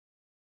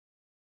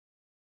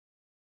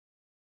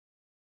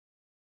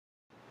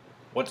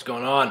What's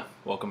going on?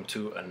 Welcome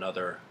to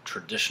another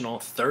traditional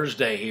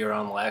Thursday here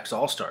on Lax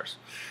All-Stars.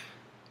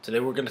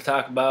 Today we're going to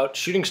talk about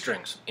shooting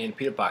strings in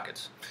pita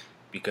pockets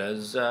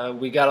because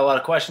we got a lot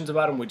of questions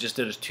about them. We just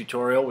did a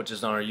tutorial which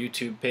is on our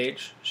YouTube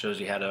page.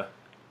 Shows you how to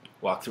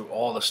walk through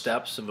all the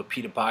steps of a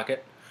pita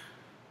pocket.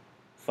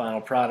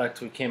 Final product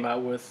we came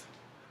out with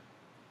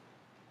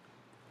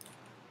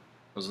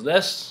was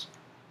this.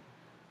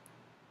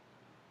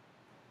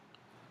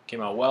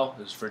 Came out well.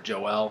 This is for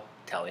Joel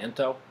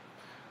Taliento,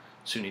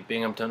 SUNY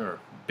Binghamton or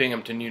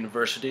Binghamton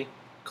University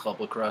club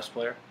lacrosse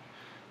player.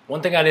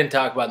 One thing I didn't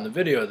talk about in the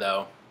video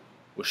though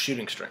was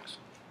shooting strings.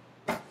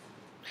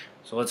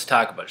 So let's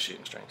talk about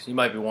shooting strings. You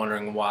might be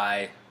wondering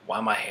why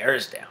my hair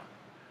is down.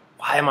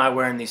 Why am I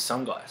wearing these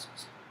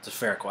sunglasses? It's a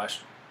fair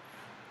question.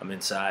 I'm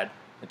inside.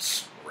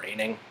 It's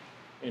raining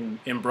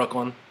in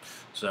Brooklyn,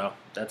 so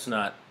that's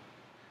not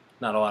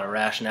a lot of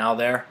rationale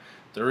there.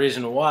 The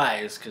reason why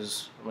is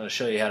because I'm going to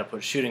show you how to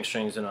put shooting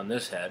strings in on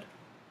this head.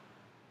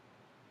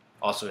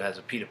 Also has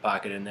a pita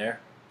pocket in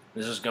there.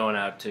 This is going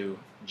out to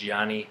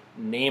Johnny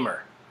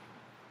Namer,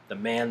 the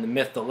man, the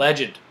myth, the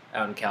legend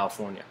out in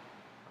California.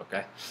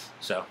 Okay,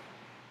 so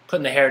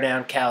putting the hair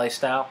down Cali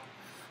style,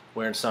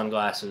 wearing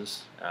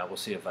sunglasses. We'll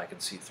see if I can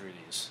see through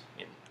these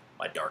in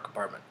my dark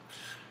apartment.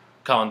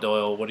 Colin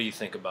Doyle, what do you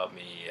think about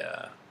me?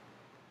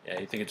 Yeah,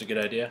 you think it's a good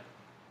idea?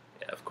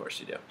 Yeah, of course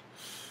you do.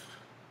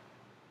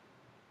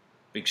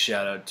 Big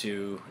shout out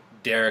to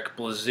Derek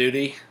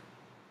Blazzuti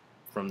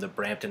from the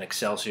Brampton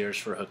Excelsiors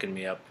for hooking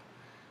me up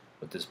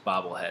with this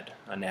bobblehead.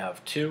 I now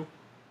have two.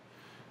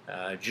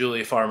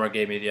 Julie Farmer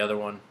gave me the other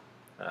one.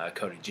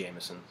 Cody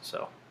Jameson,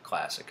 so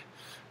classic.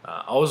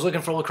 Always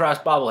looking for lacrosse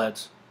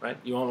bobbleheads, right?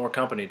 You want more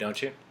company,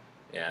 don't you?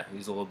 Yeah,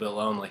 he's a little bit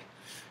lonely.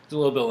 He's a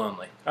little bit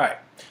lonely. All right,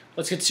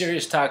 let's get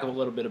serious. Talk a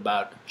little bit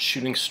about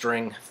shooting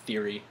string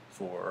theory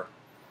for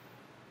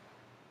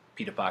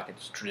pita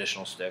pockets,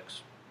 traditional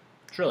sticks.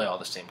 It's really all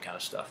the same kind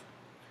of stuff.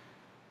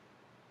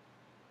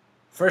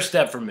 First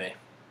step for me,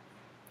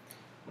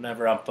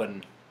 whenever I'm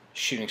putting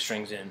shooting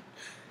strings in,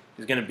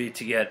 is going to be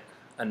to get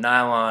a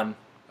nylon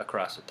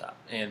across the top.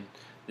 And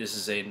this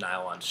is a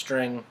nylon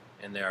string,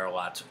 and there are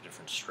lots of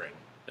different string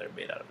that are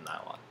made out of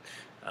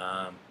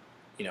nylon.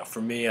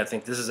 For me, I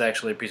think this is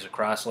actually a piece of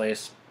cross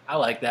lace. I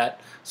like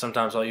that.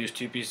 Sometimes I'll use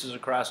two pieces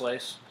of cross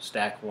lace,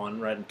 stack one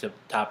right into the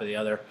top of the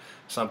other.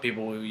 Some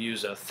people will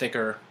use a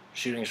thicker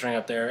shooting string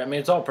up there. I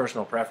mean, it's all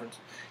personal preference.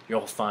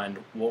 You'll find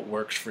what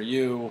works for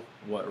you,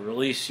 what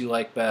release you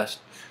like best.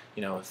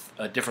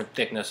 A different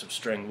thickness of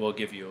string will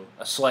give you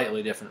a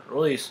slightly different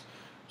release.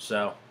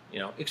 So,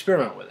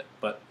 experiment with it.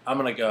 But I'm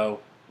going to go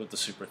with the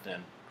super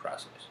thin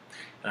cross lace.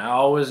 And I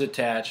always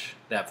attach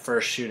that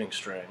first shooting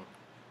string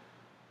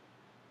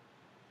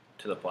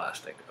to the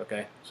plastic,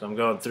 okay? So I'm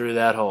going through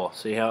that hole.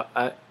 See how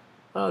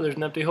there's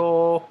an empty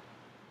hole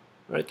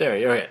right there.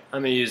 Okay,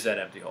 I'm going to use that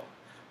empty hole.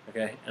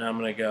 Okay, and I'm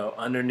going to go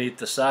underneath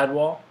the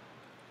sidewall.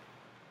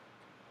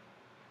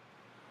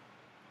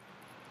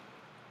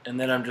 And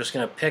then I'm just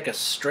going to pick a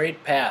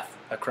straight path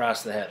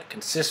across the head, a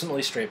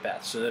consistently straight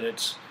path, so that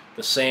it's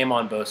the same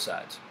on both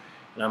sides.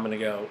 And I'm going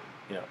to go,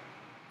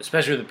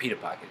 especially with the pita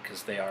pocket,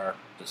 because they are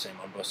the same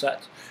on both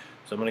sides.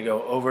 So I'm going to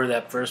go over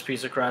that first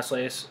piece of cross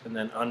lace, and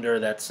then under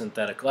that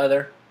synthetic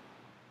leather.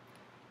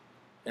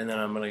 And then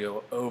I'm going to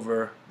go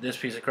over this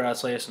piece of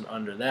cross lace and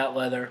under that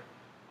leather.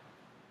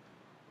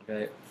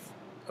 Okay,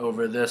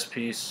 over this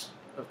piece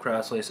of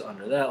cross lace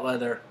under that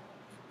leather.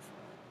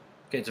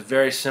 Okay, it's a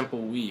very simple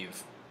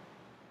weave.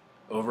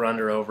 Over,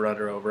 under, over,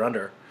 under, over,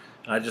 under.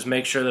 And I just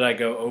make sure that I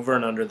go over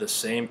and under the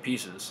same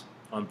pieces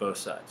on both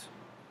sides.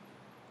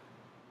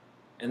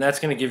 And that's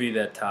going to give you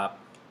that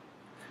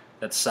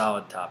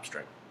solid top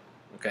string.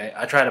 Okay,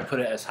 I try to put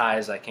it as high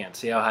as I can.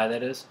 See how high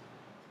that is?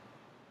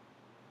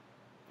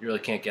 You really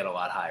can't get a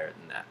lot higher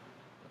than that,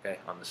 okay,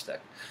 on the stick.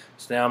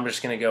 So now I'm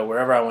just going to go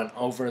wherever I went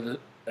over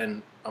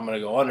and I'm going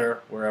to go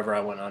under wherever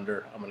I went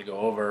under. I'm going to go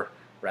over,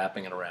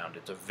 wrapping it around.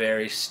 It's a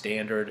very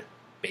standard,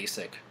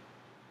 basic,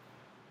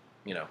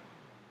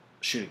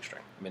 shooting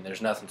string. I mean, there's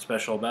nothing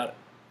special about it.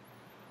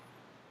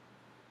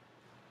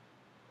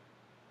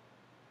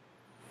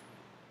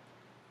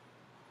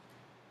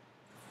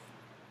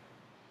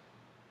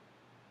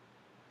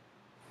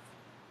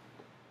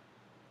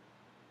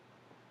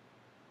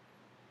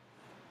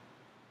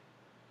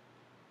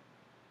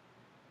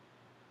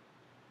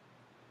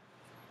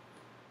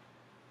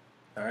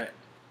 All right,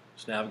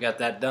 so now I've got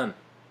that done.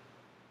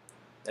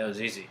 That was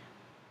easy,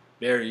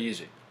 very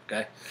easy.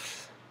 Okay.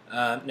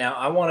 Now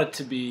I want it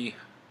to be,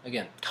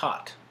 again,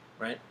 taut,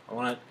 right? I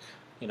want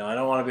it, I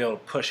don't want to be able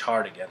to push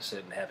hard against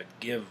it and have it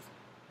give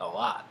a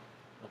lot.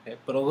 Okay,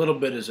 but a little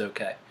bit is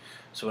okay.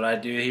 So what I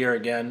do here,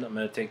 again, I'm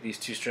going to take these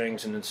two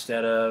strings and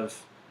instead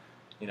of,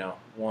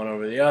 one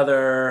over the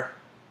other,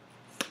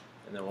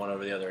 and then one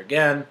over the other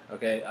again.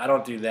 Okay, I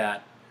don't do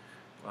that.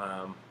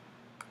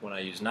 When I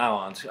use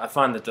nylons, I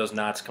find that those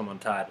knots come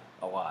untied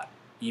a lot,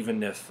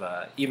 even if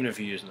you're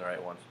using the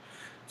right ones.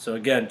 So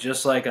again,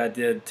 just like I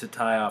did to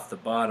tie off the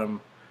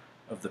bottom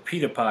of the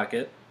pita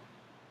pocket,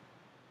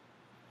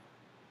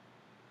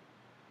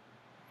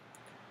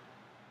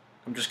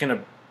 I'm just going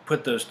to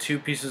put those two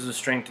pieces of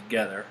string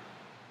together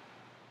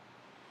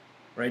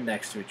right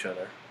next to each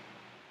other,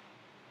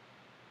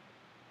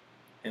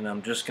 and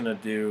I'm just going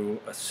to do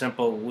a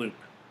simple loop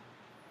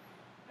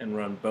and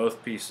run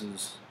both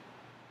pieces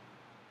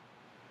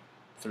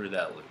through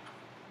that loop.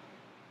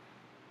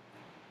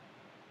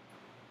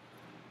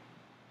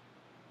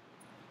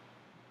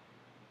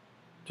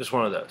 Just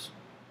one of those,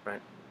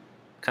 right?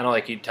 Kind of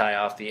like you'd tie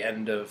off the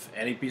end of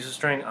any piece of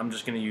string. I'm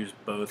just going to use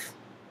both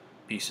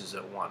pieces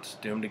at once,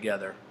 do them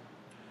together,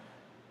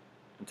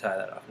 and tie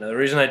that off. Now the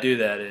reason I do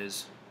that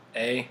is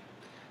A,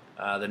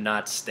 the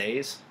knot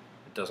stays,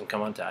 it doesn't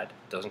come untied,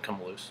 it doesn't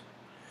come loose.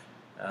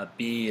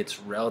 B, it's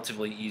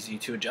relatively easy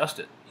to adjust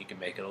it. You can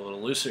make it a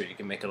little looser, you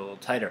can make it a little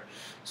tighter.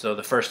 So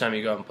the first time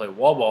you go out and play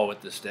wall ball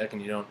with this stick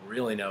and you don't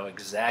really know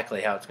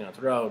exactly how it's going to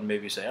throw, and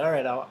maybe you say, all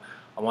right, I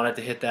want it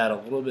to hit that a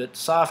little bit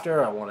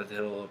softer, I want it to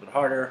hit a little bit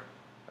harder.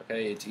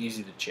 Okay, it's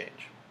easy to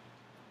change.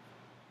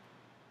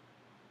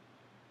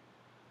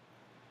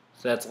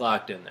 So that's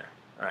locked in there.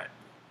 All right,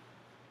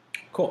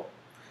 cool.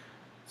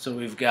 So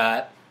we've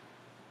got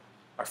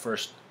our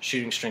first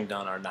shooting string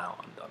done, our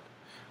nylon done.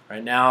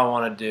 Right now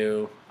I'm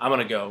going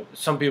to go,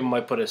 some people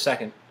might put a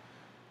second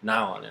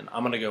nylon in.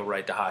 I'm going to go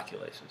right to hockey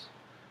laces.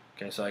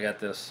 Okay, so I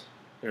got this.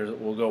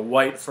 We'll go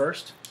white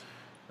first.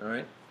 All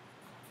right.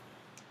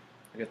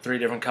 I got 3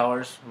 different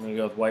colors. I'm going to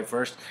go with white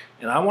first.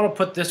 And I want to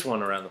put this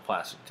one around the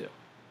plastic too,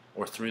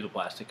 or through the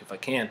plastic if I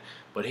can.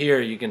 But here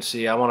you can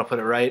see I want to put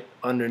it right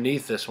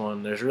underneath this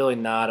one. There's really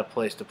not a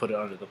place to put it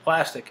under the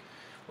plastic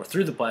or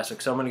through the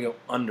plastic, so I'm going to go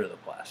under the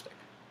plastic.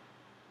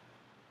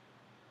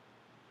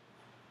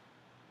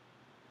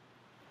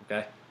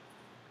 Okay?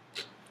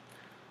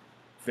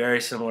 Very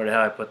similar to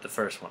how I put the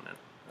first one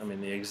in. I mean,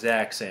 the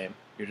exact same.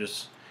 You're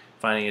just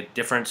finding a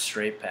different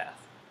straight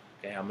path.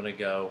 Okay, I'm going to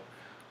go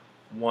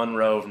 1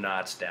 row of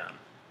knots down.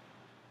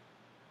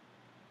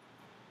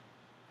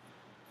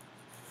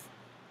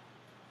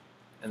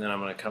 And then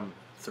I'm going to come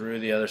through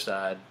the other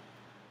side,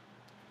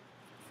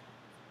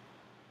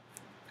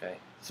 okay,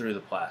 through the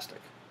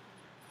plastic.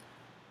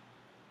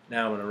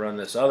 Now I'm going to run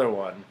this other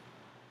one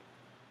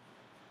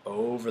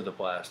over the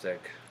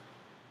plastic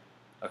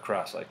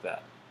across like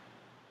that.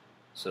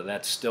 So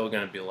that's still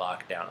going to be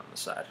locked down on the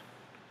side.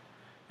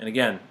 And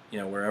again,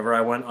 wherever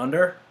I went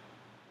under,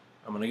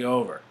 I'm going to go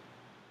over.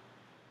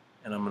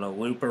 And I'm going to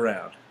loop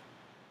around.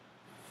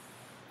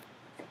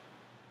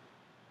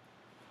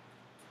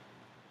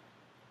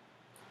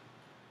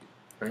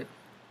 Right?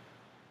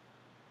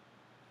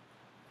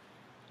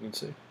 You can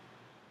see.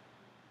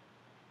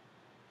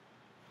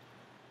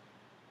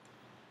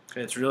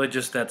 Okay, it's really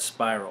just that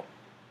spiral.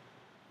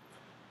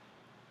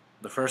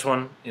 The first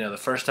one, the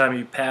first time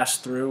you pass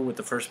through with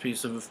the first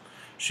piece of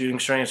shooting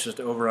string, it's just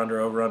over, under,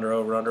 over, under,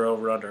 over, under,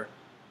 over, under.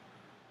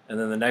 And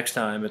then the next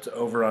time, it's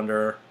over,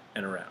 under,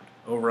 and around.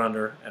 Over,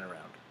 under, and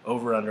around.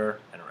 Over, under,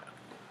 and around.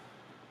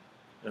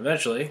 And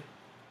eventually,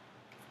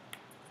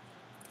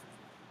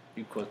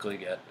 you quickly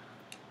get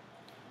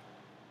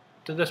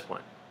to this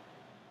point.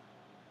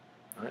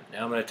 All right,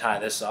 now I'm going to tie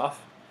this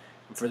off.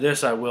 And for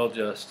this, I will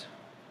just,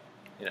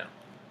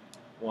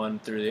 one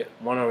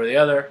over the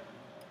other,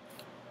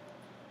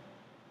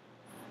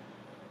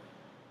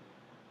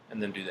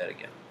 and then do that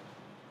again.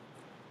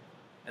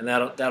 And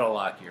that'll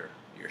lock your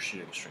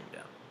shooting string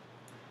down.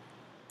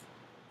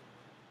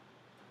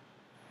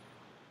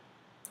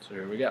 So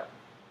here we go.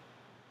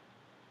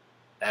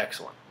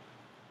 Excellent.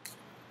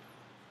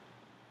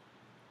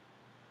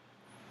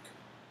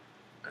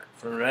 Right,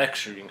 for the next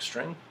shooting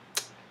string,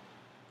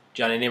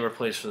 Johnny Neighbor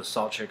plays for the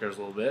Salt Shakers a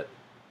little bit.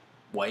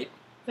 White.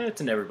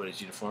 It's in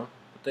everybody's uniform.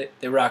 But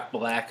they rock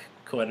black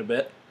quite a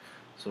bit.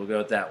 So we'll go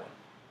with that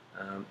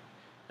one.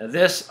 Now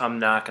this I'm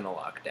not going to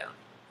lock down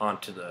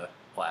onto the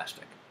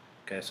plastic.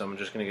 Okay, so I'm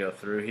just going to go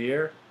through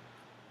here,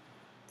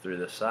 through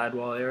the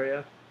sidewall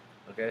area.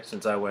 Okay,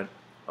 since I went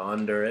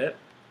under it,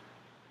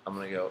 I'm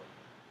going to go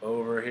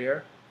over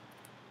here,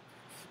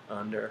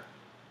 under,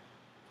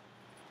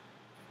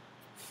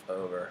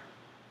 over,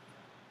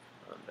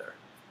 under,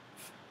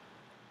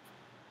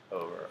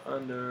 over,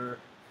 under,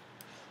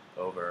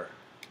 over,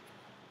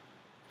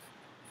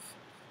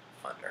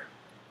 under.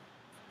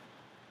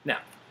 Now,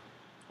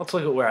 let's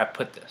look at where I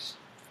put this.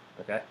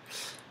 Okay,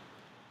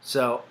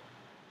 so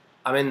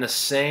I'm in the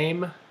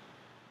same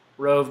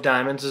row of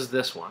diamonds as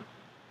this one,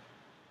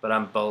 but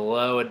I'm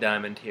below a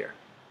diamond here.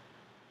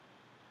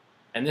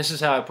 And this is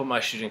how I put my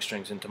shooting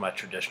strings into my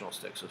traditional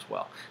sticks as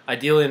well.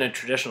 Ideally, in a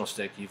traditional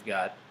stick, you've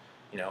got,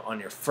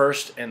 on your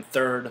first and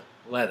third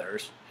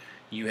leathers,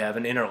 you have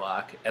an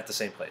interlock at the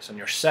same place. On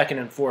your second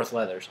and fourth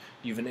leathers,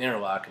 you have an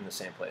interlock in the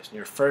same place. In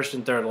your first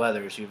and third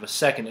leathers, you have a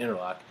second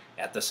interlock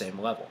at the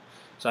same level.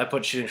 So I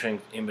put shooting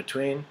strings in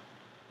between,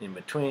 in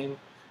between,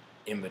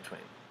 in between.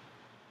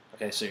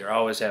 Okay, so you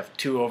always have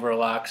 2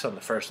 overlocks on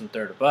the first and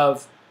third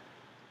above,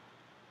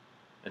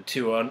 and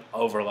 2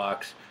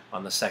 overlocks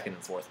on the second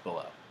and fourth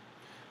below,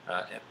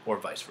 or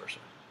vice versa.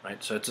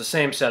 Right? So it's the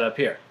same setup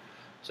here.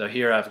 So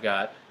here I've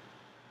got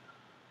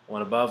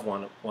 1 above,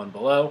 one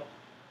below.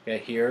 Okay,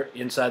 here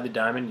inside the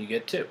diamond you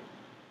get 2.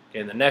 Okay,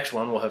 and the next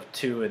one we'll have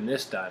 2 in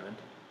this diamond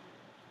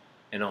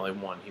and only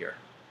 1 here.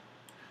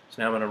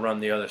 So now I'm going to run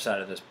the other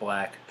side of this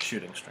black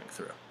shooting string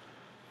through.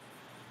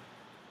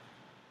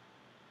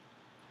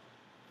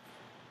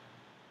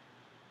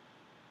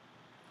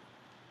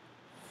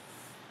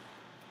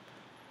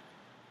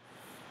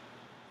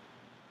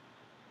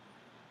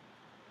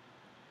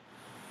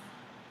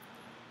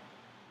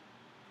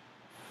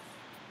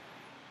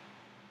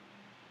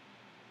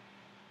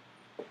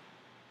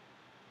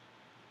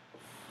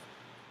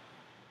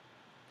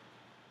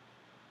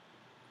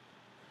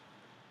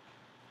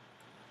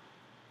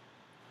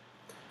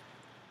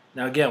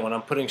 Now again, when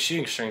I'm putting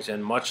shooting strings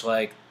in, much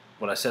like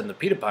what I said in the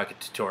pita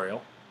pocket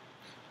tutorial,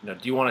 do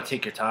you want to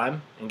take your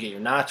time and get your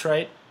knots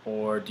right,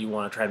 or do you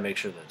want to try to make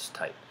sure that it's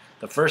tight?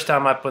 The first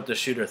time I put the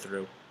shooter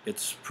through,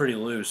 it's pretty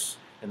loose,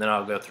 and then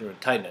I'll go through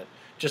and tighten it,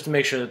 just to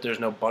make sure that there's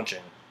no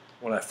bunching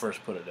when I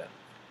first put it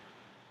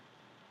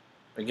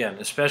in. Again,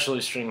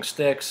 especially string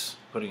sticks,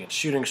 putting in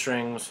shooting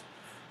strings,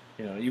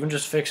 even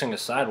just fixing a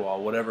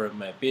sidewall, whatever it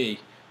might be,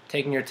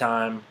 taking your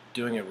time,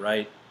 doing it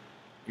right,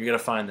 you're going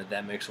to find that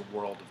that makes a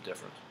world of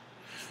difference.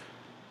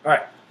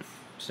 Alright,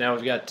 so now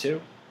we've got two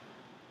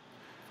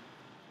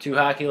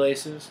hockey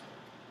laces,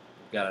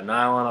 we've got a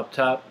nylon up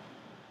top.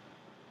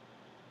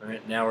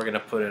 Alright, now we're going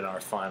to put in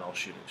our final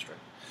shooting string.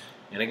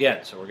 And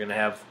again, so we're going to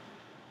have,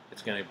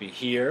 it's going to be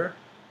here,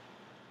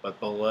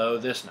 but below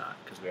this knot,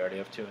 because we already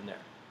have 2 in there.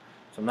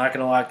 So I'm not going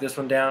to lock this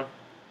one down.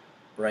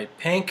 Bright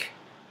pink,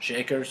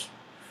 Shakers,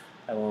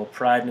 have a little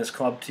pride in his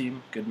club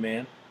team, good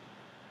man.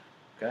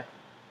 Okay,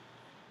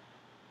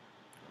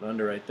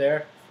 under right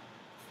there.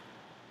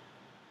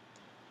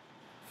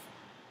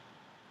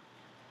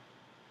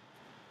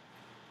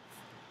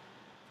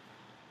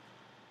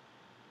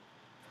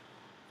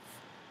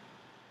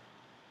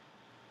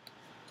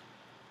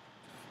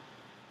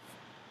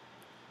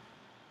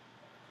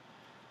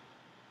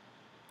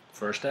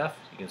 First half,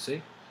 you can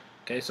see.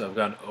 Okay, so I've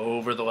gone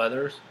over the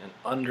leathers and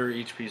under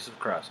each piece of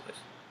cross lace.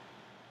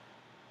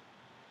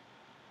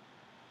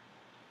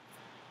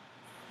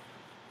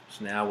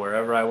 So now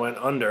wherever I went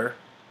under,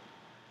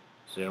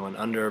 so I went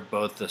under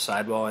both the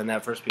sidewall and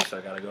that first piece, so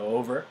I got to go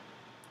over,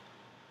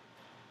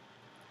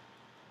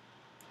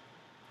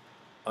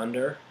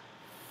 under,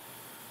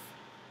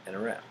 and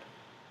around.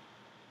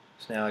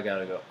 So now I got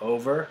to go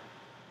over,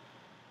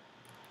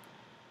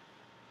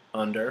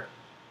 under,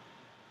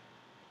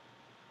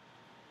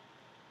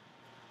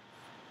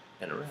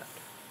 and around.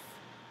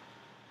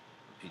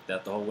 Repeat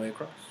that the whole way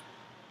across.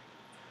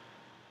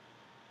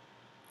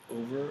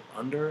 Over,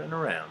 under, and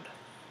around.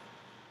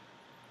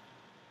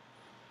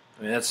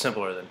 I mean, that's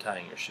simpler than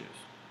tying your shoes.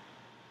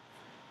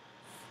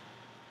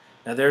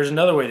 Now there's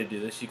another way to do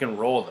this. You can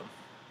roll them.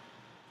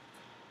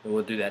 And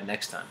we'll do that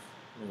next time.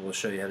 And we'll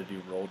show you how to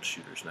do rolled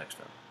shooters next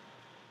time.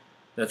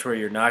 That's where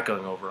you're not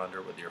going over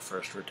under with your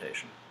first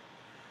rotation.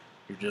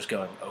 You're just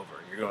going over.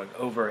 You're going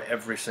over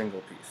every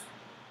single piece.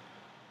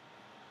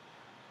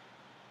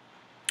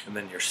 And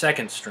then your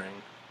second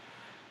string,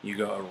 you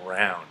go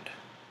around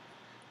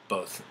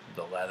both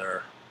the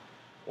leather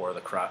or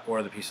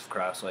the piece of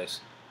cross lace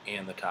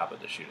and the top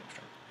of the shooting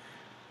string.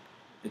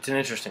 It's an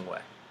interesting way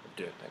of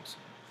doing things.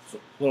 It's a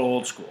little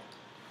old school,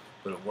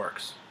 but it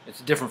works. It's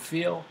a different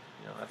feel.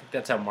 I think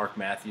that's how Mark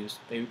Matthews,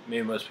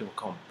 maybe most people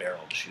call them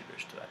barreled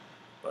shooters today.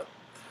 But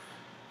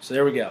so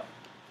there we go.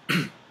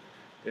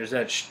 There's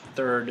that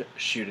third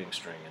shooting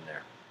string in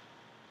there.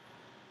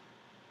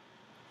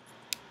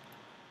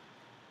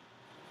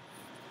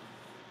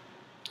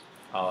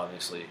 I'll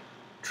obviously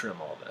trim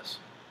all this.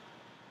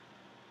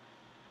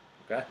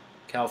 Okay,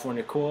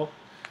 California Cool.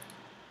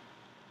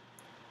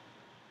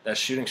 That's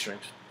shooting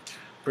strings.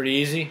 Pretty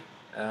easy.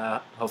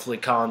 Hopefully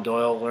Colin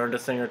Doyle learned a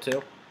thing or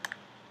two.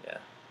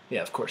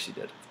 Yeah, of course he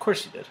did. Of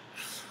course he did.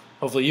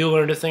 Hopefully you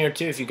learned a thing or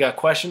two. If you got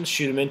questions,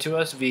 shoot them into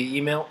us via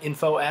email,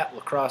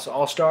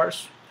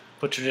 info@lacrosseallstars.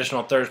 Put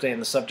Traditional Thursday in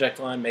the subject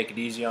line. Make it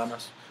easy on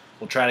us.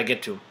 We'll try to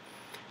get to them.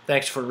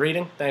 Thanks for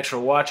reading. Thanks for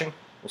watching.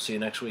 We'll see you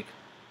next week.